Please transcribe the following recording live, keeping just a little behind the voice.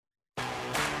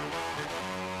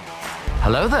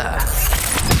Hello there.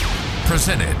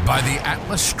 Presented by the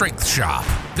Atlas Strength Shop.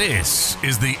 This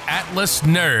is the Atlas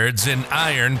Nerds in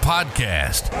Iron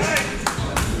podcast.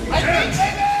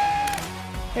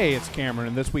 Hey, it's Cameron,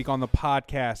 and this week on the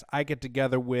podcast, I get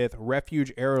together with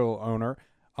Refuge Aerial owner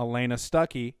Alaina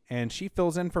Stuckey, and she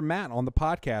fills in for Matt on the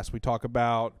podcast. We talk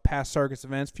about past circus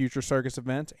events, future circus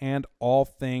events, and all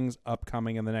things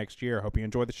upcoming in the next year. Hope you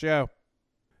enjoy the show.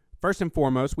 First and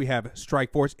foremost, we have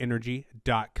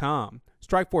StrikeForceEnergy.com.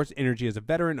 Strikeforce Energy is a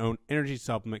veteran-owned energy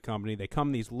supplement company. They come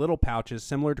in these little pouches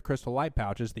similar to Crystal Light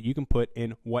pouches that you can put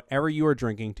in whatever you are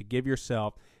drinking to give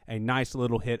yourself a nice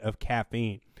little hit of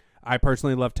caffeine. I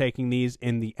personally love taking these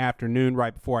in the afternoon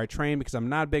right before I train because I'm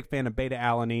not a big fan of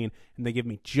beta-alanine, and they give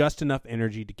me just enough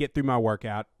energy to get through my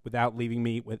workout without leaving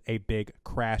me with a big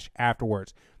crash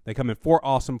afterwards. They come in 4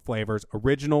 awesome flavors: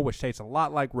 original, which tastes a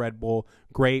lot like Red Bull,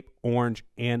 grape, orange,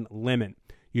 and lemon.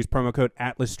 Use promo code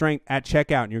ATLASSTRENGTH at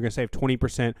checkout, and you're going to save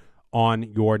 20% on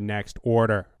your next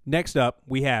order. Next up,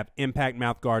 we have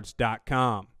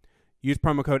ImpactMouthGuards.com. Use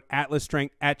promo code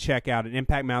ATLASSTRENGTH at checkout at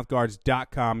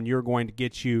ImpactMouthGuards.com, and you're going to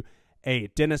get you a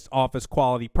dentist office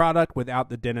quality product without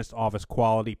the dentist office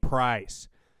quality price.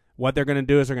 What they're going to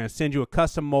do is they're going to send you a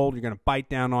custom mold. You're going to bite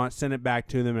down on it, send it back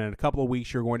to them, and in a couple of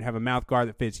weeks, you're going to have a mouth guard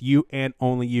that fits you and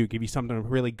only you. Give you something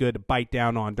really good to bite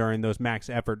down on during those max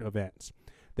effort events.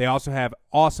 They also have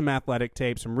awesome athletic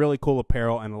tapes, some really cool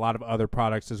apparel, and a lot of other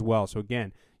products as well. So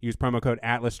again, use promo code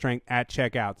ATLASSTRENGTH at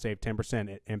checkout. Save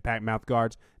 10% at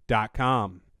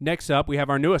ImpactMouthGuards.com. Next up, we have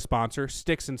our newest sponsor,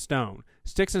 Sticks and Stone.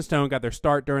 Sticks and Stone got their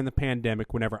start during the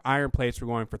pandemic whenever iron plates were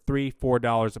going for $3,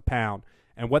 $4 a pound.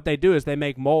 And what they do is they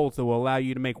make molds that will allow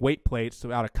you to make weight plates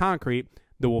out of concrete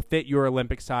that will fit your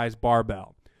Olympic-sized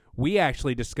barbell. We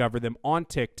actually discovered them on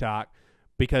TikTok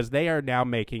because they are now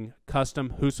making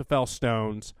custom Husafel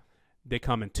stones. They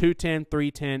come in 210,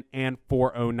 310, and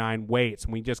 409 weights.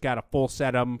 And we just got a full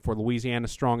set of them for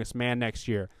Louisiana's Strongest Man next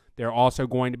year. They're also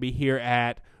going to be here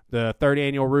at the 3rd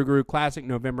Annual Rougarou Classic,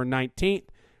 November 19th.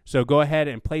 So go ahead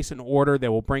and place an order. They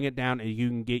will bring it down, and you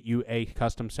can get you a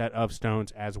custom set of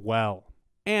stones as well.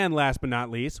 And last but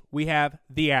not least, we have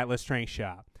the Atlas Strength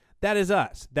Shop. That is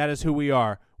us. That is who we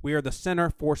are. We are the center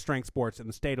for strength sports in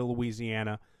the state of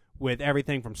Louisiana, with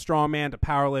everything from strongman to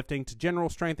powerlifting to general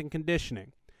strength and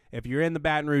conditioning. If you're in the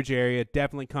Baton Rouge area,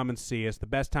 definitely come and see us. The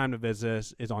best time to visit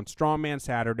us is on Strongman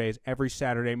Saturdays, every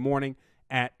Saturday morning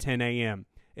at 10 a.m.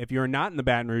 If you're not in the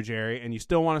Baton Rouge area and you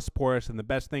still want to support us, then the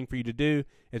best thing for you to do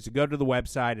is to go to the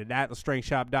website at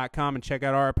atlasstrengthshop.com and check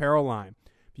out our apparel line.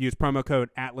 If you use promo code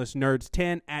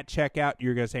ATLASNERDS10 at checkout,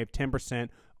 you're going to save 10%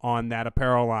 on that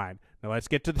apparel line. Now let's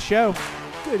get to the show.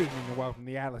 Good evening and welcome to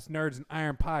the Atlas Nerds and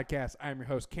Iron podcast. I'm your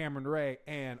host, Cameron Ray,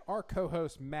 and our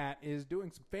co-host, Matt, is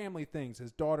doing some family things.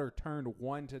 His daughter turned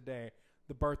 1 today.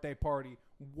 The birthday party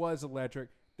was electric.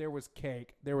 There was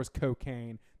cake. There was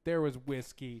cocaine. There was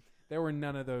whiskey. There were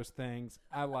none of those things.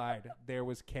 I lied. There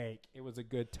was cake. It was a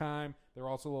good time. There were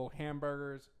also little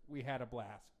hamburgers. We had a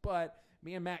blast. But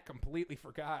me and Matt completely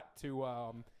forgot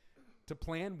to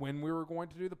plan when we were going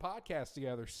to do the podcast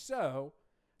together. So,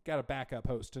 got a backup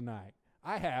host tonight.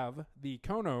 I have the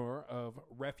co-owner of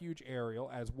Refuge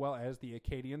Aerial as well as the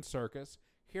Acadian Circus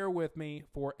here with me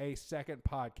for a second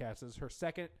podcast. This is her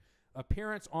second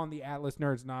appearance on the Atlas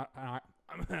Nerds.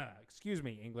 Excuse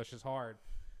me, English is hard.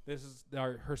 This is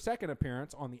her second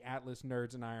appearance on the Atlas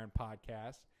Nerds and Iron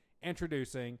podcast.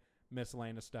 Introducing Miss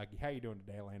Alaina Stuckey. How you doing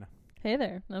today, Alaina? Hey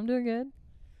there. I'm doing good.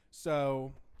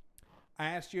 So, I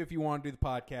asked you if you want to do the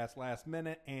podcast last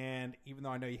minute, and even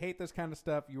though I know you hate this kind of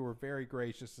stuff, you were very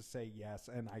gracious to say yes,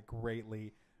 and I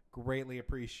greatly, greatly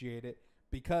appreciate it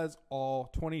because all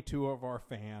 22 of our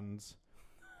fans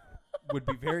would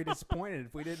be very disappointed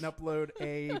if we didn't upload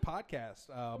a podcast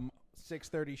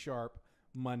 6:30 sharp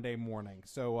Monday morning.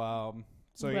 So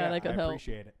yeah, I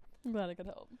appreciate it. I'm glad I could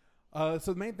help.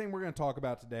 So the main thing we're going to talk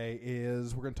about today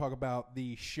is we're going to talk about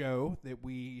the show that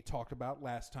we talked about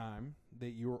last time that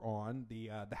you were on, the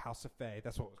House of Fae.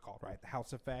 That's what it was called, right? The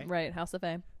House of Fae? Right, House of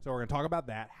Fae. So we're going to talk about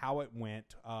that, how it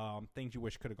went, things you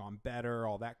wish could have gone better,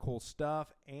 all that cool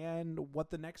stuff, and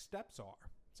what the next steps are.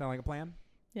 Sound like a plan?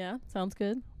 Yeah, sounds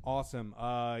good. Awesome.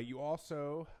 You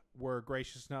also were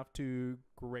gracious enough to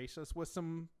grace us with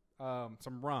some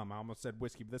rum. I almost said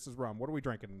whiskey, but this is rum. What are we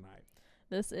drinking tonight?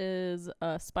 This is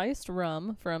spiced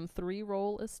rum from 3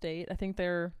 Roll Estate. I think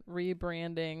they're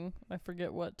rebranding. I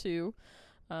forget what to.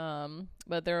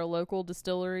 But they're a local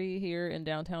distillery here in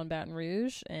downtown Baton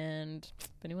Rouge. And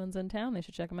if anyone's in town, they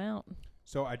should check them out.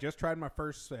 So I just tried my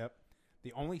first sip.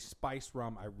 The only spiced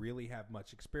rum I really have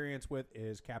much experience with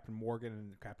is Captain Morgan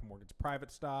and Captain Morgan's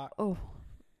private stock. Oh.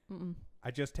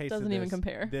 I just tasted Doesn't this. even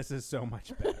compare. This is so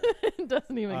much better. It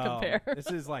doesn't even compare. This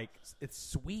is like, it's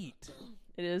sweet.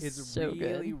 It is It's so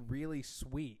really, good. really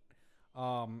sweet. I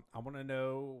want to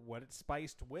know what it's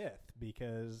spiced with,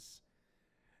 because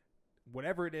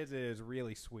whatever it is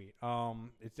really sweet.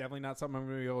 It's definitely not something I'm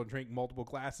going to be able to drink multiple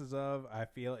glasses of. I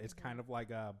feel it's kind of like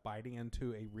biting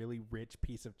into a really rich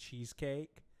piece of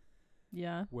cheesecake.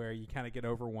 Yeah. Where you kind of get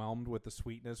overwhelmed with the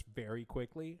sweetness very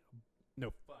quickly.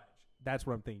 No, fudge. That's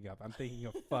what I'm thinking of. I'm thinking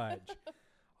of fudge.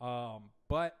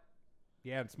 But,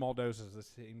 yeah, in small doses, this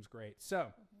seems great. So,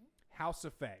 House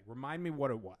of Fae. Remind me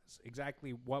what it was.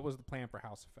 Exactly what was the plan for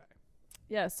House of Fae?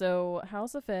 Yeah, so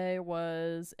House of Fae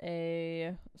was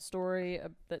a story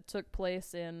that took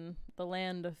place in the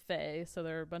land of Fae. So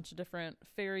there are a bunch of different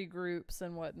fairy groups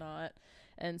and whatnot.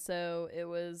 And so it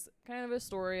was kind of a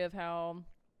story of how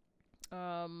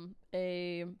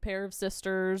a pair of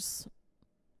sisters,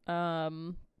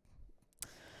 they,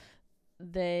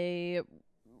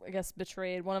 I guess,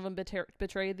 betrayed. One of them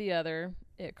betrayed the other.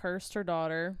 It cursed her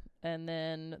daughter. And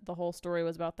then the whole story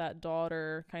was about that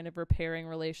daughter kind of repairing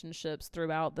relationships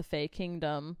throughout the Fae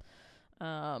Kingdom.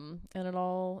 And it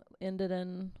all ended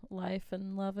in life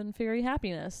and love and fairy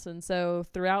happiness. And so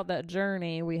throughout that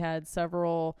journey, we had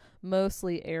several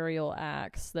mostly aerial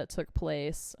acts that took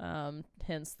place,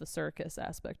 hence the circus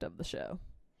aspect of the show.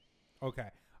 Okay.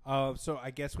 So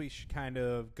I guess we should kind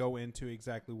of go into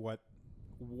exactly what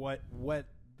the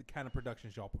kind of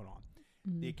productions y'all put on.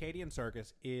 The Acadian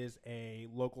Circus is a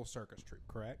local circus troupe,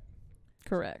 correct?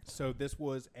 Correct. So this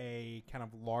was a kind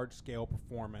of large-scale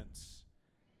performance.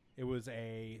 It was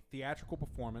a theatrical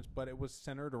performance, but it was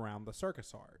centered around the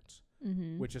circus arts,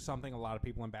 which is something a lot of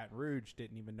people in Baton Rouge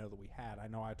didn't even know that we had. I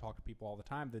know I talk to people all the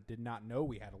time that did not know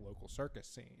we had a local circus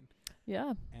scene.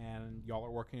 Yeah. And y'all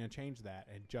are working to change that.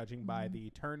 And judging by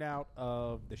the turnout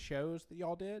of the shows that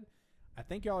y'all did, I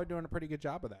think y'all are doing a pretty good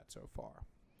job of that so far.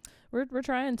 We're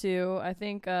trying to. I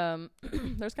think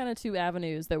there's kind of two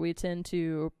avenues that we tend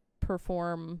to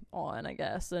perform on, I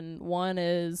guess. And one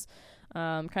is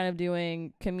kind of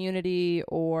doing community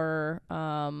or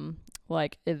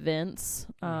like events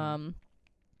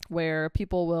where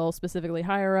people will specifically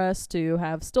hire us to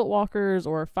have stilt walkers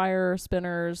or fire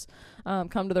spinners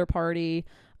come to their party.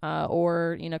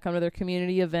 Or, come to their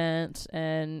community event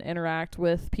and interact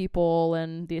with people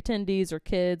and the attendees or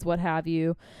kids, what have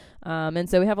you. And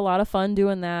so we have a lot of fun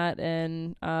doing that.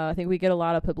 And I think we get a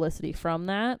lot of publicity from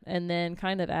that. And then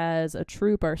kind of as a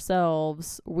troupe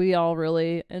ourselves, we all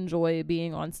really enjoy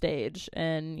being on stage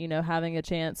and, having a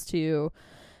chance to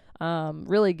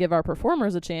really give our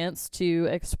performers a chance to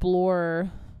explore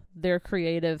their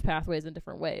creative pathways in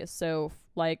different ways. So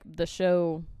like the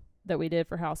show that we did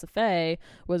for House of Fae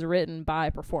was written by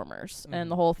performers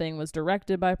and the whole thing was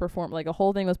directed by like a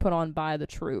whole thing was put on by the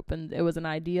troupe, and it was an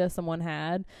idea someone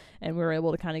had and we were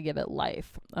able to kind of give it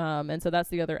life. And so that's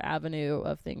the other avenue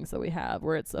of things that we have,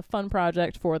 where it's a fun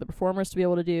project for the performers to be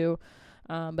able to do,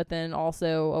 but then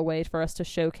also a way for us to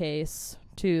showcase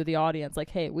to the audience, like,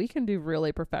 hey, we can do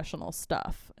really professional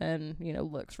stuff and,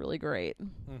 looks really great.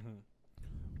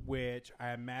 Which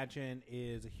I imagine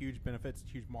is a huge benefit. It's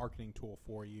a huge marketing tool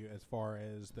for you as far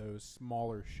as those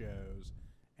smaller shows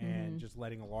and just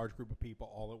letting a large group of people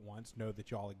all at once know that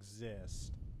y'all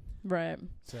exist. Right.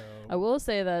 So I will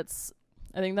say I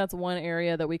think that's one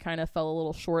area that we kind of fell a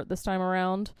little short this time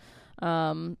around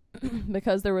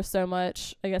because there was so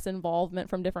much, I guess, involvement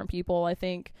from different people. I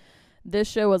think this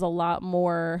show was a lot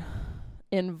more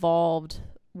involved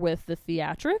with the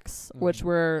theatrics, which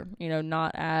were,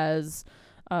 not as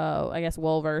I guess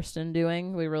well-versed in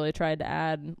doing. We really tried to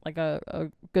add like a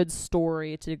good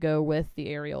story to go with the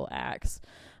aerial acts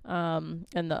and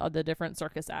the different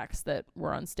circus acts that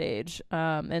were on stage.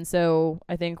 And so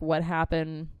I think what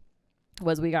happened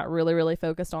was we got really, really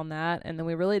focused on that. And then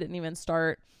we really didn't even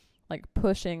start like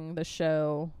pushing the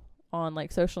show on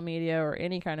like social media or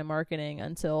any kind of marketing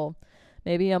until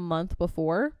maybe a month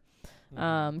before.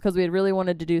 Because we had really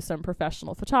wanted to do some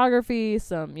professional photography,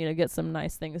 get some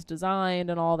nice things designed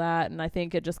and all that. And I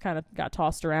think it just kind of got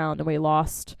tossed around and we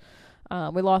lost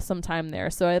some time there.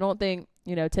 So I don't think,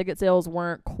 ticket sales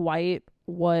weren't quite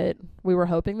what we were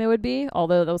hoping they would be,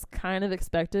 although that was kind of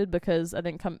expected because I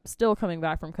think still coming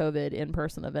back from COVID,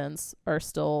 in-person events are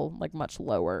still like much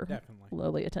lower,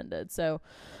 lowly attended. So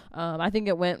I think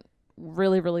it went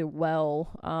really, really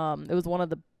well. It was one of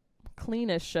the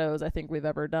cleanest shows I think we've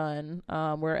ever done,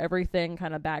 where everything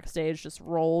kind of backstage just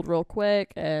rolled real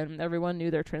quick and everyone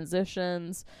knew their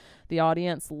transitions. The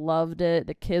audience loved it.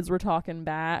 The kids were talking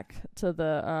back to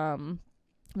the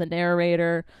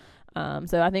narrator.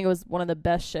 So I think it was one of the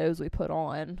best shows we put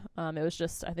on. It was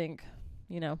just, I think,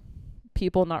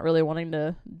 people not really wanting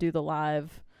to do the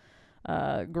live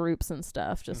groups and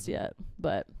stuff just yet.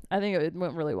 But I think it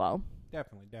went really well.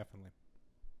 Definitely.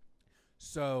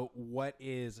 So what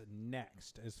is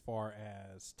next as far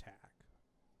as TAC?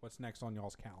 What's next on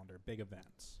y'all's calendar? Big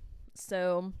events.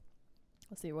 So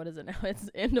let's see, what is it now? It's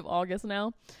end of August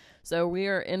now. So we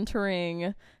are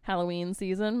entering Halloween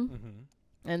season.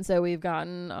 And so we've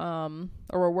gotten,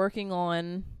 or we're working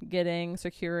on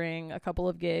securing a couple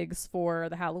of gigs for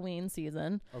the Halloween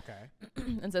season. Okay.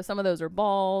 And so some of those are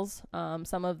balls.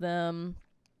 Some of them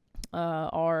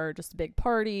are just big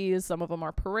parties. Some of them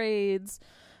are parades.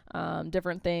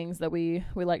 Different things that we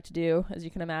like to do. As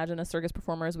you can imagine, as circus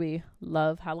performers, we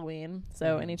love Halloween.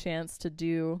 So any chance to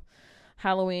do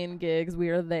Halloween gigs, we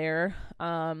are there.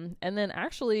 And then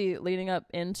actually leading up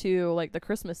into like the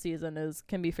Christmas season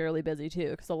can be fairly busy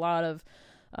too, because a lot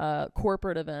of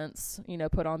corporate events,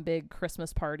 put on big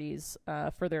Christmas parties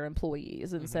for their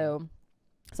employees. And so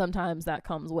sometimes that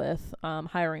comes with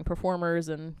hiring performers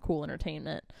and cool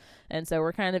entertainment. And so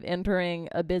we're kind of entering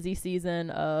a busy season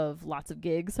of lots of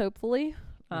gigs, hopefully.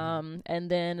 And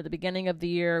then at the beginning of the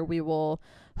year, we will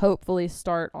hopefully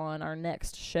start on our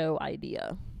next show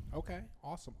idea. Okay.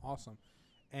 Awesome.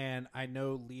 And I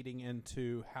know leading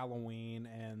into Halloween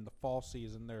and the fall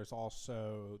season, there's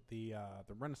also the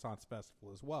Renaissance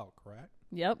Festival as well, correct?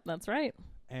 Yep, that's right.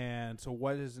 And so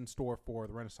what is in store for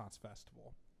the Renaissance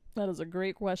Festival? That is a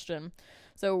great question.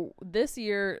 So this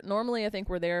year, normally I think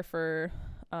we're there for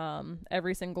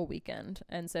every single weekend.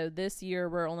 And so this year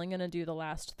we're only going to do the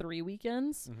last 3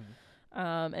 weekends.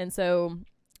 And so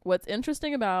what's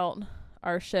interesting about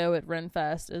our show at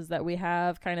RenFest is that we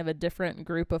have kind of a different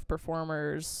group of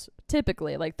performers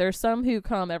typically. Like there's some who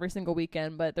come every single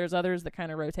weekend, but there's others that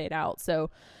kind of rotate out.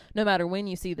 So no matter when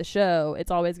you see the show,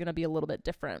 it's always going to be a little bit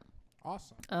different.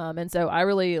 Awesome. And so I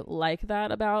really like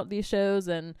that about these shows,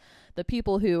 and the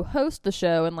people who host the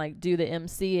show and like do the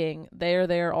emceeing, they're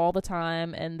there all the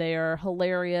time and they are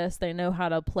hilarious. They know how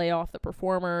to play off the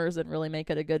performers and really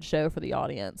make it a good show for the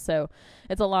audience. So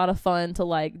it's a lot of fun to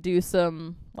like do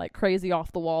some like crazy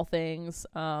off the wall things.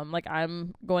 Like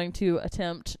I'm going to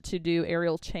attempt to do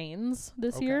aerial chains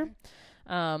this year.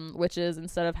 Which is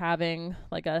instead of having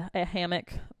like a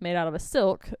hammock made out of a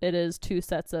silk, it is 2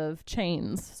 sets of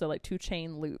chains. So like 2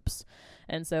 chain loops.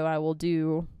 And so I will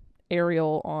do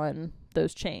aerial on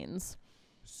those chains.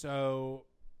 So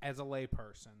as a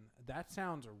layperson, that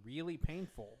sounds really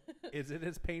painful. Is it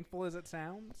as painful as it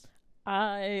sounds?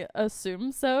 I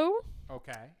assume so.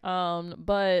 Okay.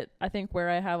 But I think where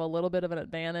I have a little bit of an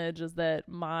advantage is that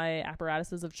my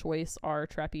apparatuses of choice are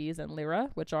trapeze and lyra,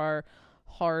 which are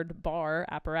hard bar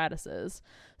apparatuses.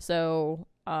 So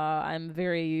I'm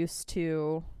very used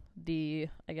to the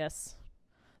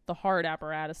hard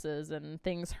apparatuses and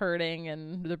things hurting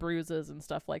and the bruises and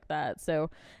stuff like that. So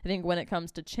I think when it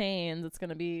comes to chains, it's going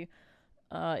to be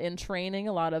in training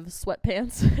a lot of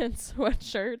sweatpants and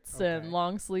sweatshirts and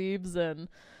long sleeves, and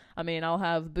I mean I'll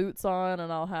have boots on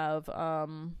and I'll have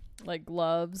like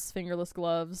gloves, fingerless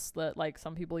gloves that like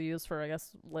some people use for I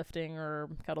guess lifting or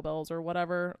kettlebells or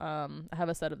whatever. I have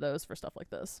a set of those for stuff like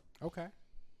this. Okay.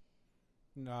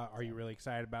 Are you really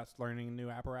excited about learning a new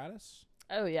apparatus?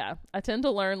 Oh yeah, I tend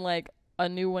to learn like a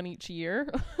new one each year.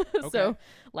 So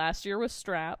last year was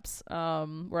straps,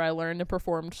 where I learned and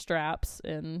performed straps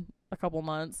in a couple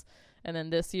months. And then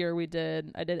this year I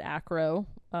did acro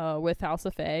with House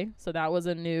of Faye. So that was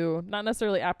a new, not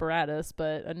necessarily apparatus,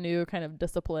 but a new kind of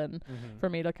discipline for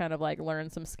me to kind of like learn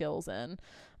some skills in.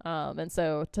 And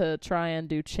so to try and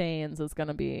do chains is going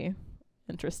to be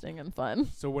interesting and fun.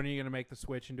 So when are you going to make the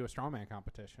switch and do a strongman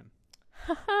competition?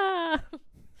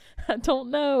 I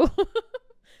don't know.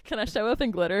 Can I show up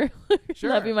in glitter? Sure.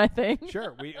 That'd be my thing.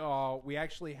 Sure. We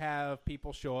actually have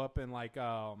people show up in like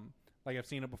I've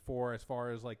seen it before as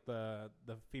far as like the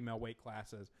female weight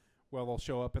classes where they'll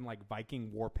show up in like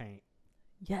Viking war paint.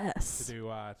 Yes.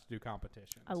 To do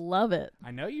competitions. I love it.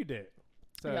 I know you did.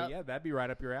 So yeah, that'd be right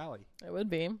up your alley. It would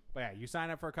be. But yeah, you sign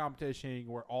up for a competition, you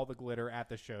can wear all the glitter at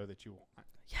the show that you want.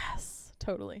 Yes,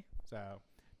 totally. So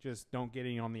just don't get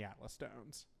any on the Atlas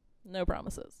stones. No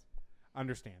promises.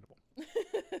 Understandable.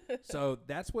 So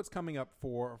that's what's coming up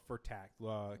for TAC,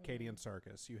 Katie and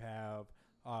Circus. You have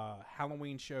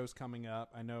Halloween shows coming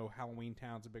up. I know Halloween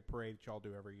Town's a big parade that y'all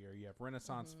do every year. You have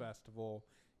Renaissance Festival.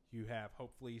 You have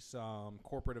hopefully some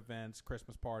corporate events,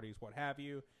 Christmas parties, what have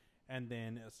you. And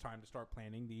then it's time to start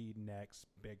planning the next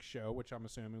big show, which I'm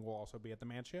assuming will also be at the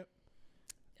Manship.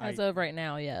 As of right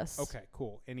now, yes. Okay,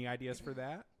 cool. Any ideas for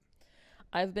that?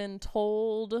 I've been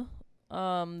told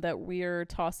that we're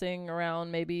tossing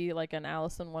around maybe like an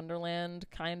Alice in Wonderland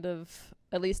kind of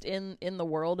at least in the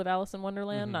world of Alice in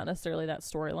Wonderland, not necessarily that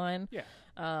storyline. Yeah.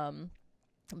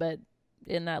 But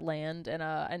in that land. And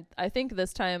I think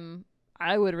this time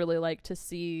I would really like to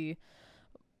see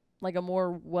like a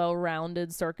more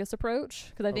well-rounded circus approach,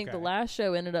 because I think the last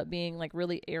show ended up being like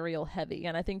really aerial heavy,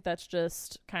 and I think that's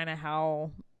just kind of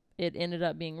how it ended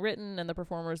up being written and the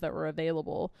performers that were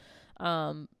available.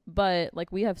 But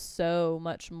like we have so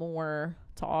much more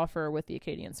to offer with the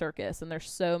Acadian Circus, and there's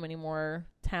so many more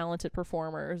talented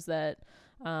performers that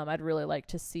I'd really like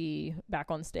to see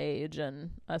back on stage and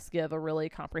us give a really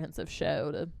comprehensive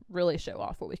show to really show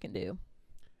off what we can do.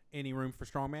 Any room for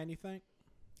strongman, you think?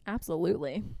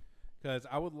 Absolutely. Because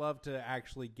I would love to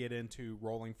actually get into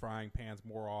rolling frying pans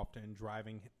more often,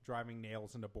 driving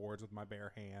nails into boards with my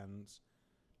bare hands,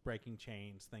 breaking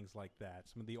chains, things like that.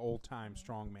 Some of the old-time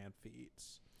strongman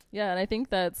feats. Yeah, and I think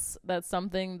that's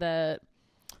something that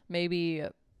maybe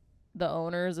the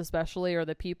owners especially, or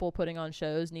the people putting on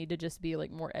shows, need to just be like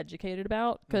more educated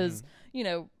about. Because, you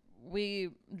know, we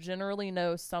generally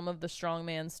know some of the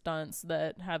strongman stunts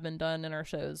that have been done in our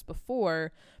shows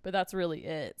before, but that's really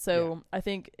it. So I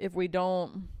think if we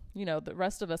don't, you know, the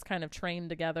rest of us kind of train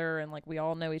together and like we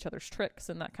all know each other's tricks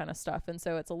and that kind of stuff. And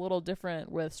so it's a little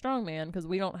different with strongman because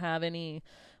we don't have any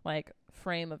like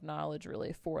frame of knowledge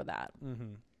really for that.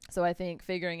 So I think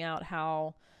figuring out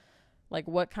how, like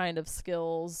what kind of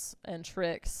skills and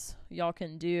tricks y'all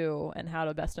can do and how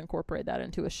to best incorporate that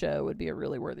into a show would be a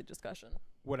really worthy discussion.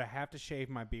 Would I have to shave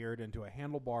my beard into a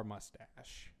handlebar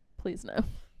mustache? Please no.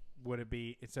 Would it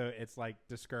be it's like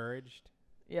discouraged?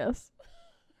 Yes.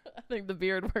 I think the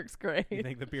beard works great. You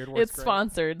think the beard works great? It's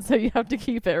sponsored, so you have to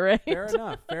keep it, right?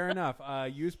 Fair enough.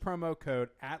 Use promo code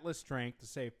AtlasStrength to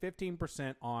save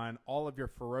 15% on all of your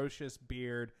Ferocious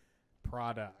Beard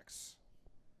products.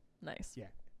 Nice. Yeah,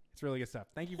 it's really good stuff.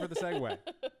 Thank you for the segue.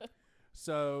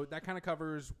 So that kind of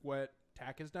covers what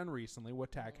TAC has done recently,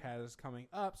 what TAC has coming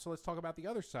up. So let's talk about the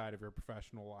other side of your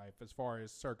professional life as far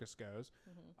as circus goes.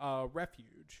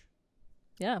 Refuge.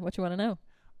 Yeah, what you want to know?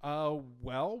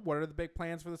 Well, what are the big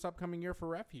plans for this upcoming year for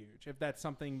Refuge? If that's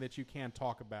something that you can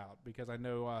talk about, because I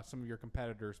know some of your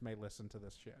competitors may listen to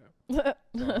this show.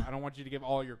 So I don't want you to give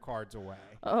all your cards away.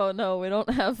 Oh, no, we don't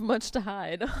have much to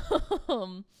hide.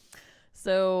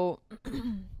 So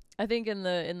I think in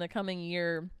the coming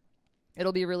year,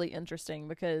 it'll be really interesting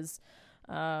because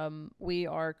we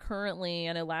are currently,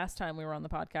 I know last time we were on the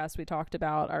podcast, we talked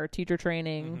about our teacher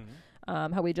training,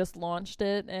 how we just launched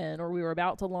it or we were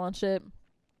about to launch it.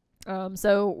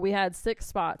 So we had 6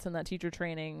 spots in that teacher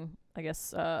training, I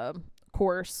guess,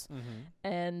 course,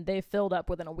 and they filled up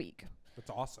within a week.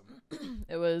 That's awesome.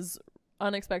 It was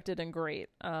unexpected and great.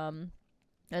 And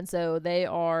so they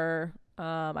are,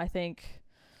 I think,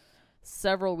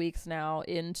 several weeks now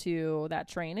into that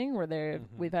training where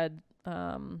we've had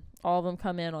all of them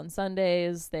come in on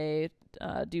Sundays. They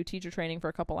do teacher training for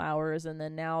a couple hours, and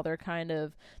then now they're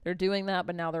doing that,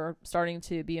 but now they're starting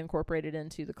to be incorporated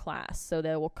into the class. So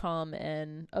they will come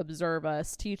and observe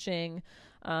us teaching,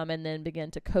 and then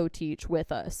begin to co-teach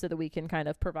with us so that we can kind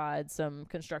of provide some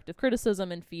constructive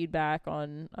criticism and feedback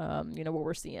on, what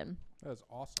we're seeing. That is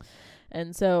awesome.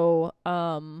 And so,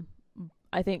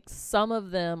 I think some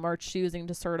of them are choosing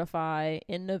to certify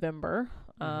in November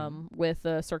with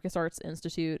the Circus Arts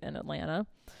Institute in Atlanta.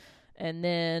 And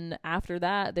then after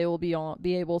that, they will be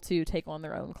able to take on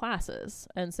their own classes.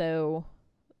 And so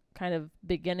kind of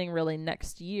beginning really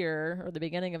next year, or the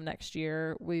beginning of next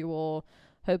year, we will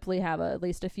hopefully have at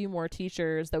least a few more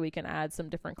teachers that we can add some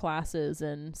different classes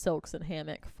in silks and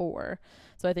hammock for.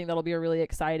 So I think that'll be a really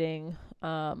exciting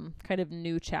kind of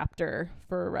new chapter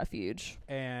for Refuge.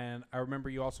 And I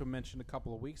remember you also mentioned a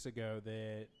couple of weeks ago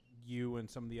that you and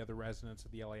some of the other residents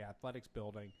of the LA Athletics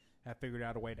building have figured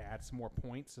out a way to add some more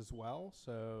points as well,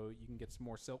 so you can get some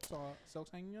more silks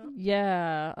hanging up?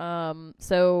 Yeah.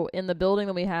 So in the building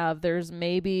that we have, there's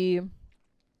maybe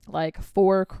like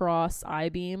 4 cross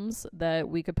I-beams that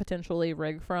we could potentially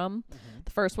rig from.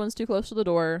 The first one's too close to the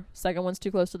door. Second one's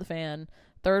too close to the fan.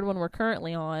 Third one we're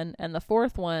currently on. And the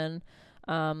fourth one,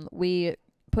 we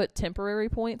put temporary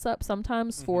points up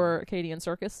sometimes for Acadian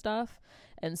Circus stuff.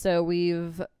 And so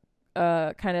we've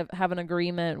kind of have an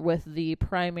agreement with the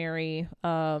primary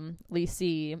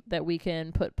leasee that we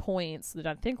can put points that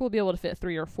I think we'll be able to fit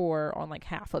 3 or 4 on like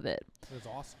half of it. That's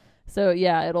awesome. So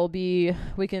yeah, it'll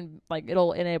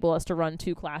enable us to run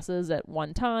 2 classes at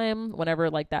one time whenever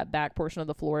like that back portion of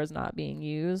the floor is not being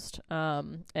used.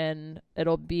 And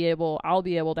I'll be able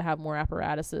to have more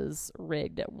apparatuses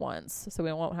rigged at once. So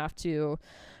we won't have to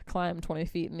climb 20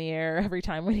 feet in the air every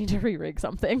time we need to re-rig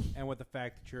something. And with the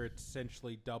fact that you're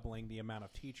essentially doubling the amount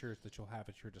of teachers that you'll have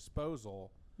at your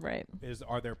disposal, Right.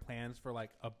 Are there plans for like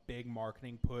a big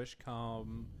marketing push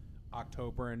come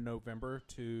October and November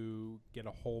to get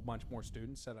a whole bunch more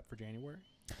students set up for January?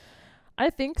 I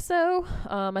think so.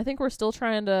 I think we're still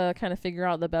trying to kind of figure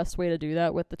out the best way to do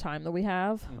that with the time that we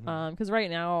have. Because right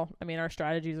now, I mean, our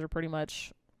strategies are pretty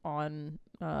much on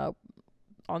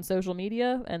social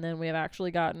media, and then we have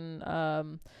actually gotten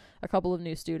a couple of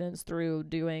new students through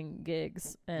doing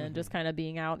gigs and just kind of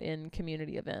being out in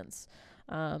community events.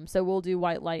 So we'll do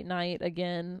White Light Night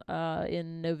again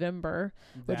in November,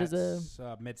 which is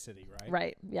Mid-City, right?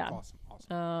 Right, yeah.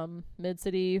 Awesome.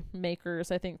 Mid-City Makers,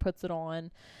 I think, puts it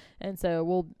on. And so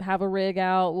we'll have a rig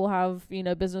out. We'll have,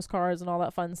 business cards and all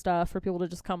that fun stuff for people to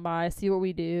just come by, see what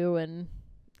we do, and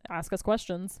ask us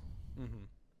questions.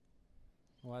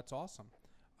 Well, that's awesome.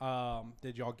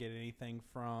 Did y'all get anything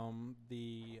from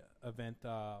the event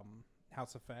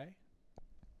House of Faye?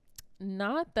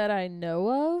 Not that I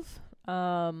know of.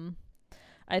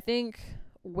 I think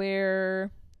where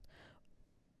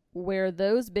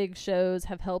those big shows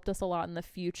have helped us a lot in the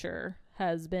future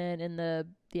has been in the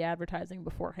advertising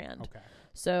beforehand. Okay.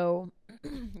 So,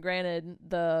 granted,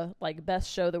 the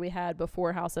best show that we had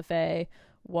before House of Faye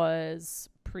was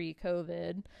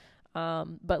pre-COVID.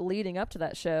 But leading up to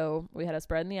that show, we had a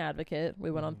spread in the Advocate.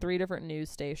 We went on 3 different news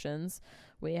stations.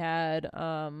 We had,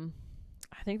 I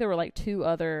think there were 2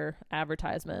 other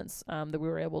advertisements that we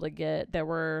were able to get that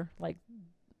were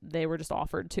they were just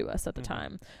offered to us at the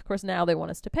time. Of course, now they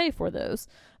want us to pay for those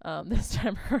this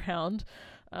time around,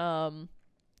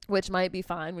 which might be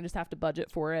fine. We just have to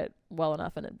budget for it well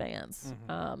enough in advance.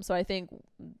 So I think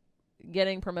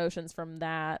getting promotions from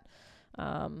that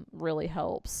really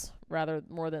helps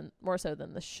more so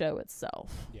than the show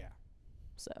itself. Yeah.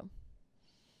 So.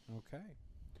 Okay.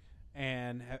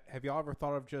 And have y'all ever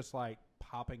thought of just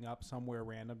popping up somewhere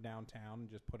random downtown and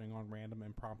just putting on random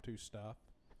impromptu stuff?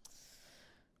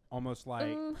 Almost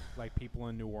like people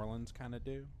in New Orleans kind of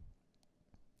do?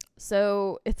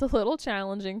 So it's a little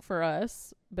challenging for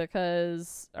us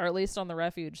because, or at least on the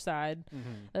refuge side,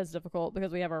 that's difficult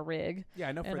because we have our rig. Yeah,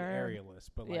 I know for the aerialists,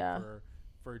 but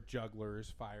for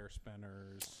jugglers, fire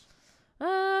spinners.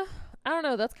 I don't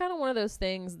know. That's kind of one of those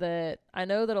things that I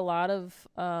know that a lot of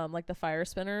the fire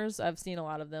spinners, I've seen a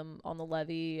lot of them on the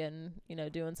levee and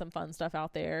doing some fun stuff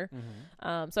out there.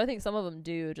 So I think some of them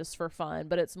do just for fun,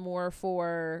 but it's more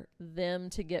for them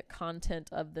to get content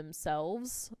of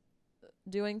themselves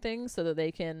doing things so that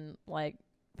they can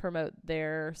promote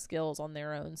their skills on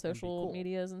their own social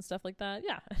medias and stuff like that.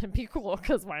 Yeah, it'd be cool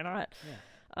because why not?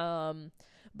 Yeah.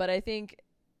 But I think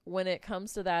when it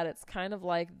comes to that, it's kind of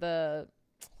like the,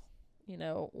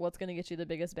 what's going to get you the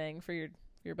biggest bang for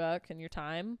your buck and your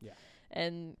time. Yeah.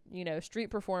 And,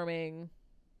 street performing,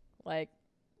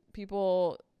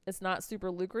 people, it's not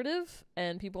super lucrative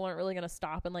and people aren't really going to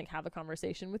stop and have a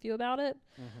conversation with you about it.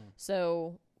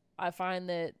 So I find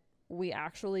that we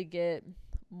actually get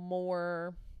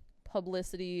more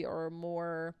publicity or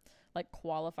more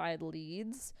qualified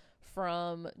leads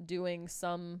from doing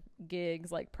some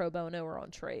gigs pro bono or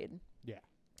on trade. Yeah.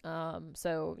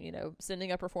 So,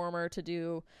 sending a performer to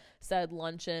do said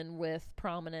luncheon with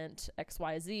prominent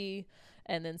XYZ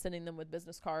and then sending them with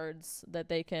business cards that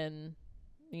they can,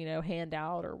 hand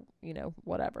out or,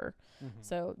 whatever.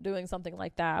 So doing something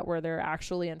like that where they're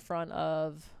actually in front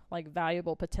of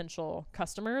valuable potential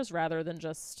customers rather than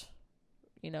just,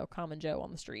 common Joe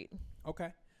on the street. Okay.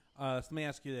 So let me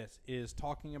ask you this. Is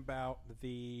talking about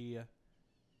the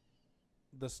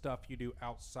stuff you do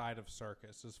outside of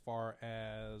Circus as far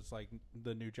as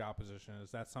the new job position,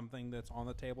 is that something that's on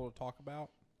the table to talk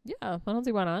about? Yeah, I don't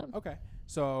see why not. Okay.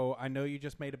 So I know you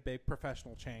just made a big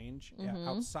professional change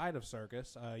outside of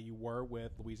Circus. You were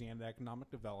with Louisiana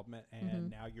Economic Development, and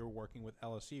now you're working with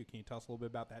LSU. Can you tell us a little bit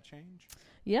about that change?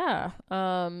 Yeah.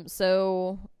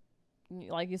 So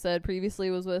like you said,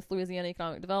 previously was with Louisiana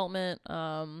Economic Development.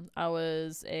 I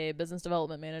was a business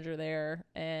development manager there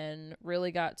and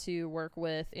really got to work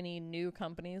with any new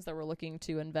companies that were looking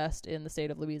to invest in the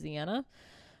state of Louisiana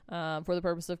for the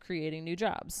purpose of creating new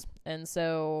jobs. And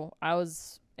so I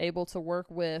was able to work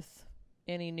with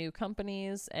any new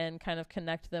companies and kind of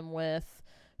connect them with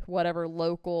whatever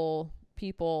local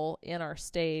people in our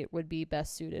state would be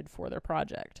best suited for their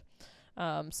project.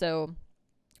 So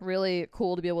really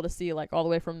cool to be able to see all the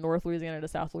way from North Louisiana to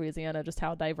South Louisiana, just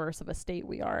how diverse of a state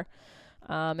we are.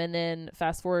 And then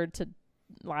fast forward to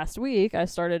last week, I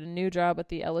started a new job at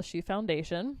the LSU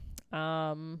Foundation.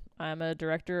 I'm a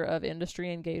director of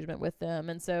industry engagement with them.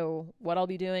 And so what I'll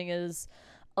be doing is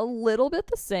a little bit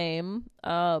the same,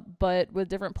 but with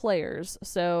different players.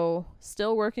 So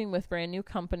still working with brand new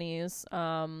companies,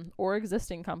 or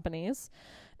existing companies,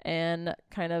 and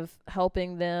kind of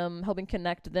helping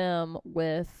connect them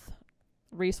with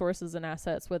resources and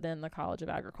assets within the College of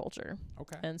Agriculture.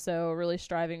 Okay. And so really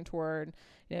striving toward,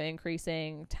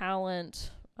 increasing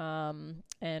talent,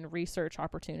 and research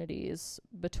opportunities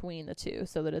between the two,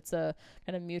 so that it's a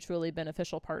kind of mutually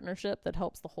beneficial partnership that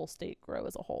helps the whole state grow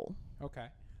as a whole. Okay.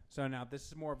 So now this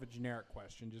is more of a generic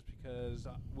question, just because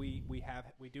we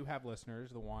do have listeners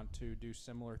that want to do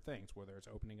similar things, whether it's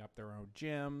opening up their own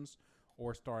gyms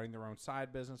or starting their own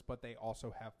side business, but they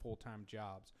also have full-time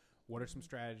jobs. What are some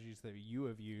strategies that you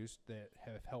have used that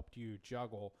have helped you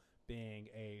juggle being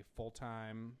a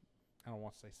full-time, I don't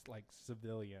want to say like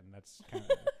civilian, that's kind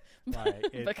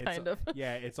of right.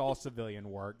 Yeah, it's all civilian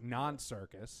work,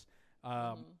 non-circus,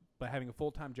 but having a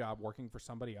full-time job working for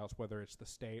somebody else, whether it's the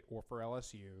state or for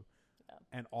LSU,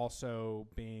 and also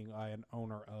being an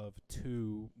owner of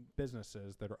 2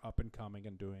 businesses that are up and coming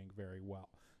and doing very well.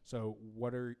 So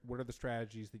what are the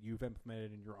strategies that you've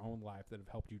implemented in your own life that have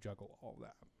helped you juggle all of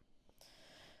that?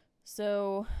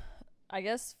 So I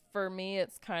guess for me,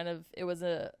 it was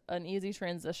an easy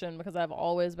transition because I've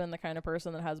always been the kind of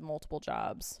person that has multiple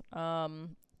jobs.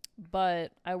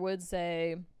 But I would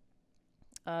say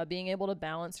being able to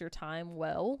balance your time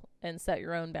well and set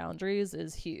your own boundaries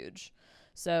is huge.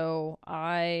 So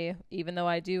even though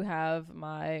I do have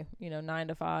my, 9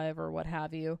 to 5 or what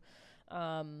have you,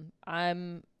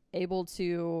 I'm able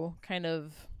to kind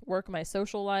of work my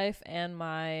social life and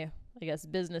my, I guess,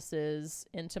 businesses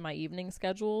into my evening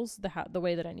schedules the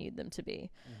way that I need them to be.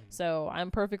 Mm-hmm. So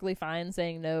I'm perfectly fine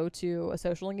saying no to a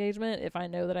social engagement if I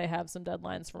know that I have some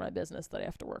deadlines for my business that I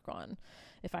have to work on.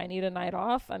 If I need a night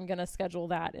off, I'm going to schedule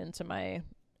that into my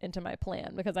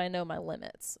plan, because I know my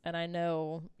limits, and I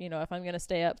know, if I'm going to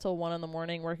stay up till 1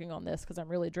 a.m. working on this because I'm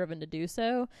really driven to do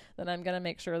so, then I'm going to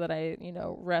make sure that I,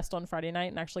 rest on Friday night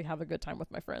and actually have a good time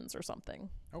with my friends or something.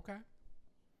 Okay.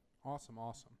 Awesome.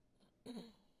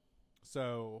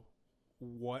 So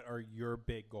what are your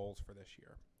big goals for this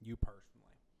year, you personally?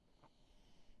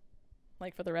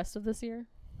 Like for the rest of this year?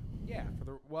 Yeah,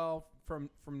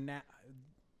 from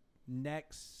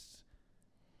next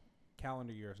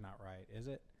calendar year is not right, is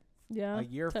it? Yeah, a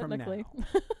year from now.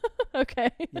 Okay.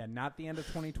 Yeah, not the end of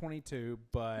 2022,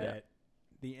 but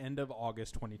the end of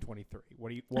August 2023.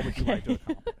 What would you like to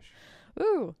accomplish?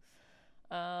 Ooh.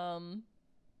 Well,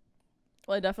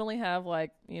 I definitely have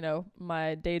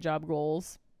my day job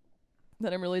goals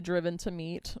that I'm really driven to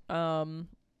meet. And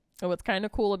what's kind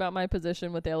of cool about my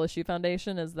position with the LSU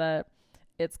Foundation is that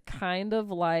it's kind of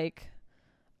like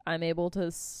I'm able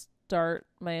to start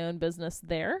my own business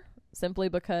there, simply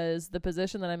because the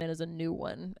position that I'm in is a new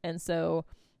one. And so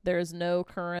there's no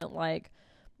current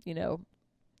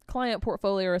client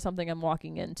portfolio or something I'm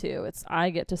walking into.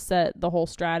 I get to set the whole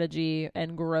strategy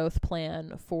and growth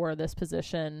plan for this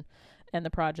position and the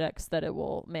projects that it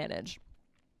will manage.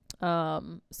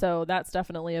 So that's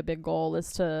definitely a big goal,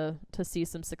 is to see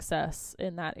some success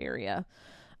in that area.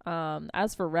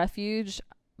 As for Refuge,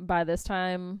 by this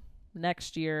time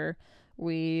next year,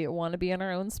 we want to be in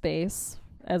our own space.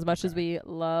 As much as we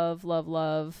love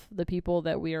the people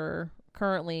that we are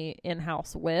currently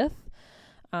in-house with,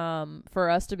 for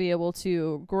us to be able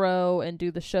to grow and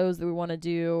do the shows that we want to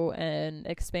do and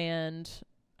expand,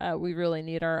 we really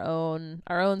need our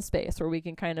own space where we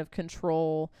can kind of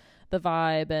control the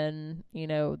vibe and,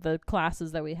 the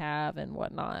classes that we have and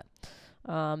whatnot.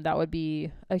 That would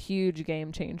be a huge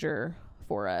game changer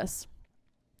for us.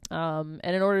 And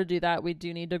in order to do that, we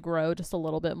do need to grow just a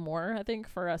little bit more, I think,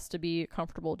 for us to be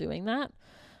comfortable doing that.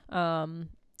 But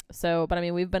I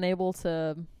mean, we've been able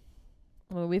to,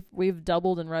 we've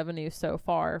doubled in revenue so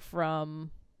far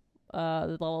from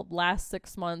the last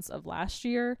 6 months of last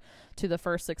year to the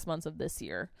first 6 months of this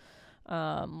year.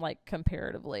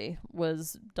 Comparatively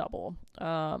was double.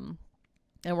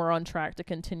 And we're on track to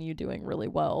continue doing really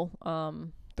well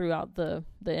throughout the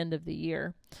end of the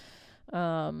year.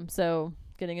 So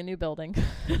getting a new building,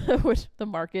 which the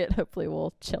market hopefully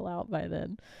will chill out by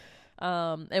then.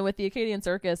 And with the Acadian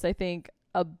Circus, I think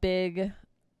a big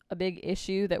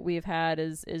issue that we've had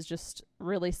is just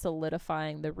really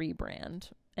solidifying the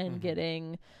rebrand and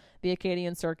getting the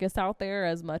Acadian Circus out there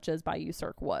as much as Bayou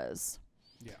Cirque was.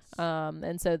 Yes.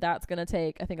 And so that's going to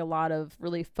take, I think, a lot of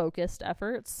really focused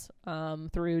efforts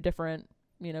through different,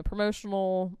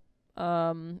 promotional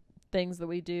things that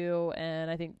we do, and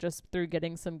I think just through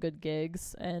getting some good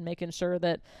gigs and making sure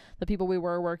that the people we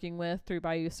were working with through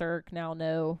Bayou Cirque now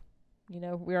know,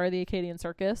 we are the Acadian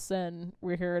Circus and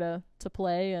we're here to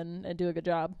play and do a good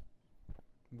job.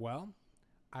 Well,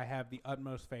 I have the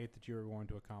utmost faith that you are going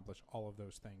to accomplish all of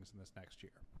those things in this next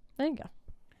year. Thank you.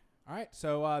 All right,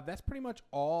 so that's pretty much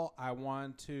all I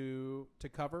want to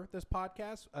cover this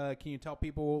podcast. Can you tell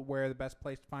people where the best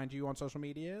place to find you on social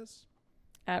media is?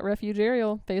 At Refuge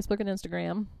Ariel, Facebook and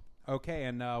Instagram. Okay,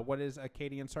 and what is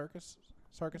Acadian Circuses?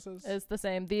 It's the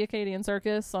same. The Acadian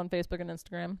Circus on Facebook and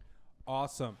Instagram.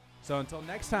 Awesome. So until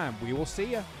next time, we will see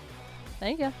you.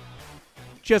 Thank you.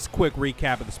 Just a quick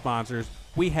recap of the sponsors.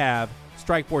 We have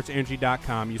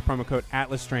StrikeForceEnergy.com. Use promo code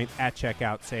AtlasStrength at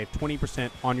checkout. Save 20%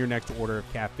 on your next order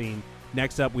of caffeine.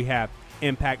 Next up, we have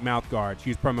Impact Mouth Guards.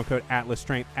 Use promo code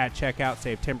AtlasStrength at checkout.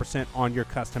 Save 10% on your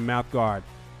custom mouth guard.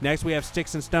 Next, we have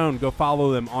Sticks and Stone. Go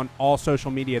follow them on all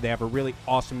social media. They have a really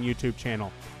awesome YouTube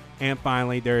channel. And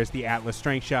finally, there is the Atlas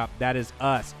Strength Shop. That is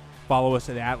us. Follow us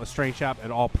at the Atlas Strength Shop at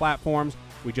all platforms.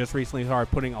 We just recently started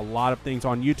putting a lot of things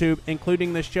on YouTube,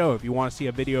 including this show, if you want to see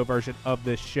a video version of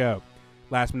this show.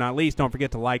 Last but not least, don't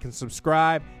forget to like and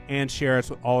subscribe and share us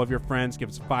with all of your friends. Give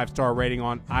us a 5-star rating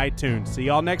on iTunes. See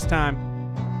y'all next time.